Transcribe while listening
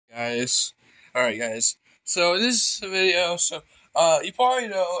Guys. Alright guys. So this video, you probably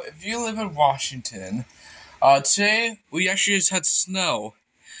know if you live in Washington, today we actually just had snow.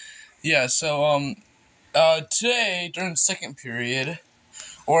 Yeah, today during the second period,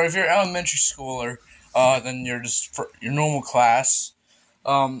 or if you're elementary schooler, then you're just for your normal class,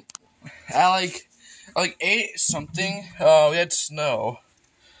 at like 8 something, we had snow.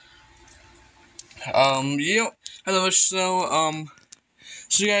 You don't have that much snow,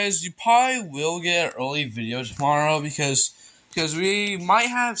 so guys, you probably will get an early video tomorrow because we might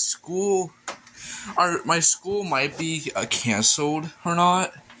have school, or my school might be canceled or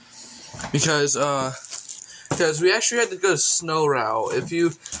not, because we actually had to go to snow route. If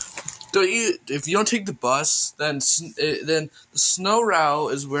you don't take the bus, then the snow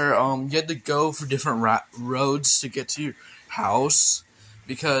route is where you had to go for different roads to get to your house,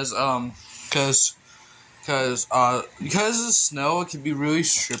 because of the snow, it can be really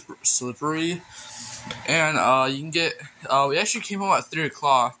slippery, and you can get. We actually came home at 3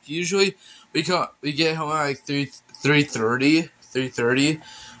 o'clock. Usually, we get home at like 3:30,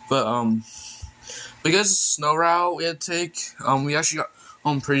 but because of the snow route we had to take, we actually got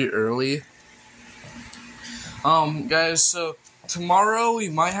home pretty early. Guys, so tomorrow we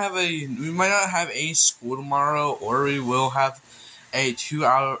might not have any school tomorrow, or we will have a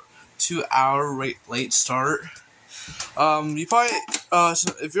 2-hour late start. You probably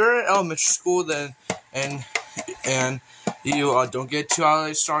so if you're in elementary school, then and you don't get 2-hour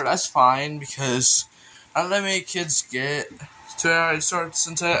late start, that's fine, because not that many kids get 2-hour late starts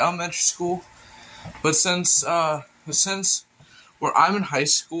into elementary school. But since where I'm in high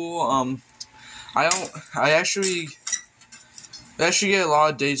school, I actually get a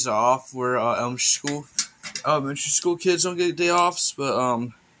lot of days off, where elementary school kids don't get day offs,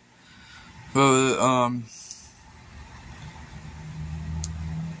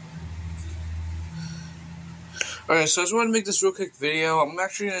 Alright, so I just want to make this real quick video. I'm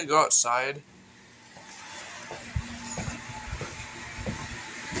actually going to go outside.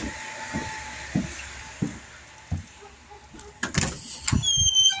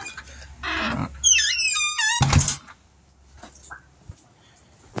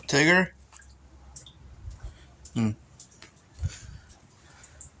 Tigger?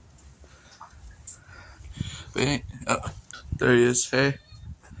 Wait, oh, there he is. Hey.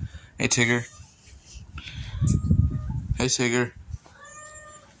 Hey, Tigger. Hey, Tigger.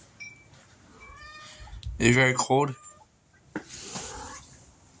 Are you very cold?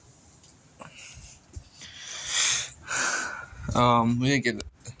 We didn't get it.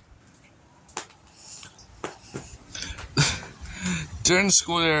 During the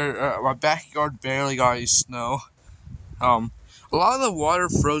school there, my backyard barely got any snow. A lot of the water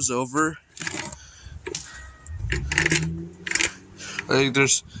froze over. Like,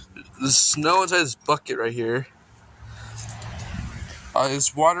 there's snow inside this bucket right here.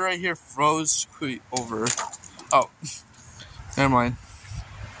 This water right here froze over. Oh, never mind.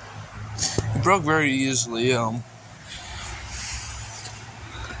 It broke very easily. Oh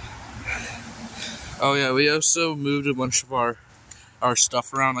yeah, we also moved a bunch of our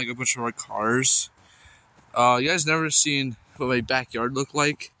stuff around, like a bunch of our cars. You guys never seen what my backyard looked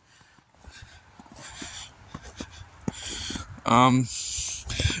like?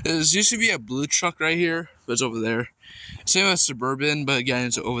 There used to be a blue truck right here, but it's over there. Same as Suburban, but again,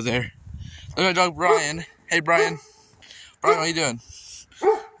 it's over there. Look at my dog Brian. Hey Brian. Brian, what are you doing?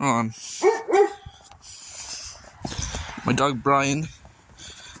 Hold on. My dog Brian.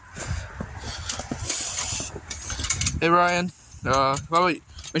 Hey Brian. Let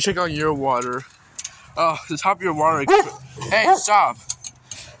me check on your water. The top of your water. Hey, stop!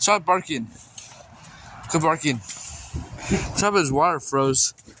 Stop barking. Quit barking. The top of his water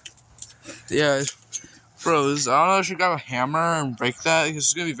froze. Yeah, it froze. I don't know if I should grab a hammer and break that, because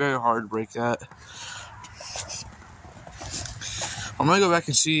it's gonna be very hard to break that. I'm gonna go back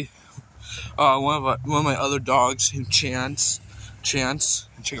and see one of my other dogs named Chance, and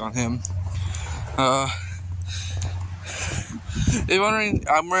check on him. If you're wondering,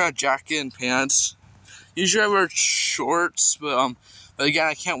 I'm wearing a jacket and pants. Usually I wear shorts, but again,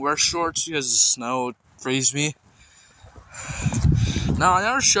 I can't wear shorts because the snow freezes me. Now, I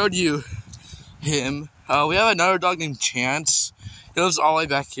never showed you him. We have another dog named Chance. He lives all the way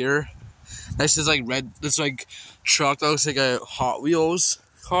back here. That's this like truck that looks like a Hot Wheels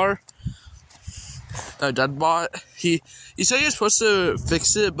car that Dad bought. He said he was supposed to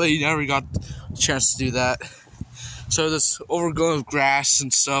fix it, but he never got a chance to do that. So this overgrown with grass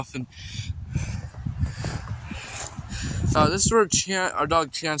and stuff, and this is where our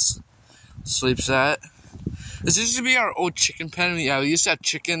dog Chance sleeps at. This used to be our old chicken pen. Yeah, we used to have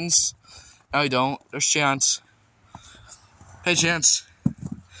chickens. Now we don't. There's Chance. Hey, Chance.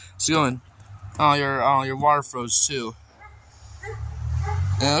 How's it going? Oh, your water froze too.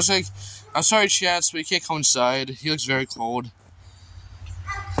 Yeah, it looks like. I'm sorry, Chance, but you can't come inside. He looks very cold.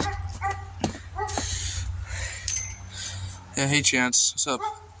 Yeah, hey, Chance. What's up?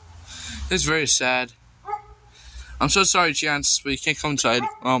 It's very sad. I'm so sorry, Chance, but you can't come inside.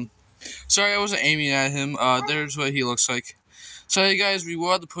 Sorry, I wasn't aiming at him. There's what he looks like. So, hey guys, we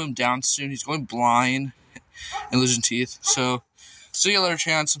will have to put him down soon. He's going blind and losing teeth. So, see you later,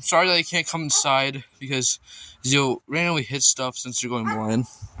 Chance. I'm sorry that you can't come inside because you'll randomly hit stuff since you're going blind.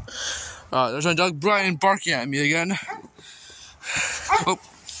 There's my dog Brian barking at me again. Oh,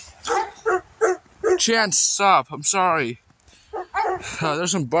 Chance, stop! I'm sorry.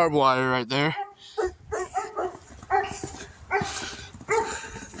 There's some barbed wire right there.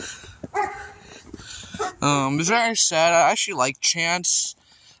 It's very sad. I actually like Chance.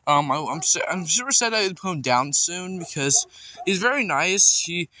 I'm super sad that I put him down soon because he's very nice.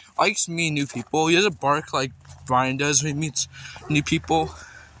 He likes meeting new people. He doesn't bark like Brian does when he meets new people.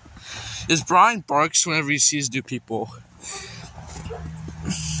 Because Brian barks whenever he sees new people.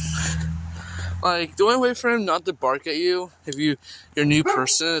 Like, the only way for him not to bark at you if you're a new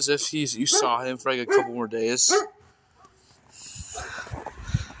person is if you saw him for like a couple more days.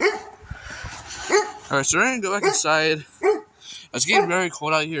 Alright, so we're gonna go back inside. It's getting very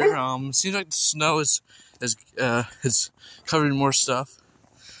cold out here. It seems like the snow is covering more stuff.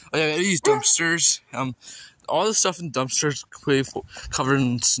 Oh yeah, these dumpsters. All the stuff in dumpsters completely covered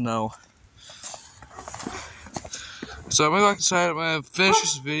in snow. So I'm gonna go back inside. I'm gonna finish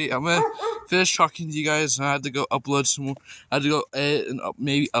this video. I'm gonna finish talking to you guys, and I had to go upload some more. I had to go edit and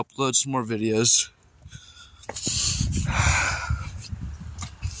maybe upload some more videos.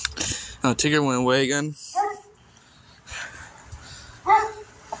 Tigger went away again.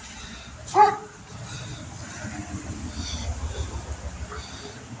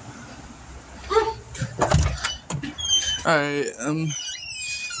 Alright,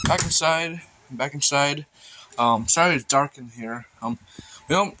 back inside. Sorry it's dark in here. We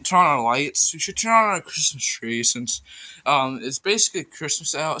don't turn on our lights. We should turn on our Christmas tree since, it's basically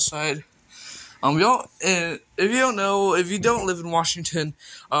Christmas outside. If you don't live in Washington,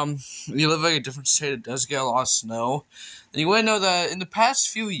 you live in like a different state, it does get a lot of snow. And you would know that in the past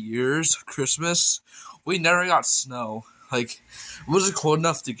few years of Christmas, we never got snow. Like, it wasn't cold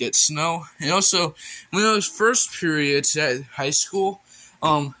enough to get snow. And also, when those first periods at high school,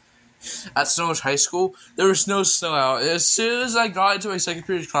 at Snow's High School, there was no snow out. As soon as I got into my second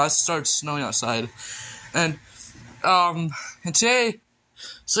period class, it started snowing outside. And today,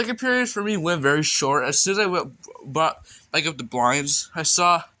 second period for me went very short. As soon as I brought back up the blinds, I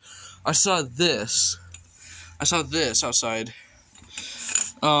saw this. I saw this outside.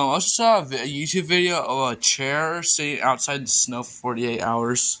 I also saw a YouTube video of a chair sitting outside the snow for 48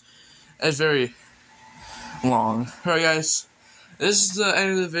 hours. It's very long. Alright guys, this is the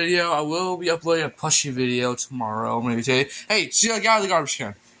end of the video. I will be uploading a plushie video tomorrow, maybe today. Hey, see, get out of the garbage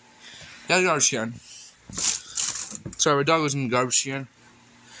can. Get out of the garbage can. Sorry, my dog was in the garbage can.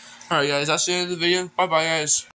 Alright guys, that's the end of the video. Bye bye guys.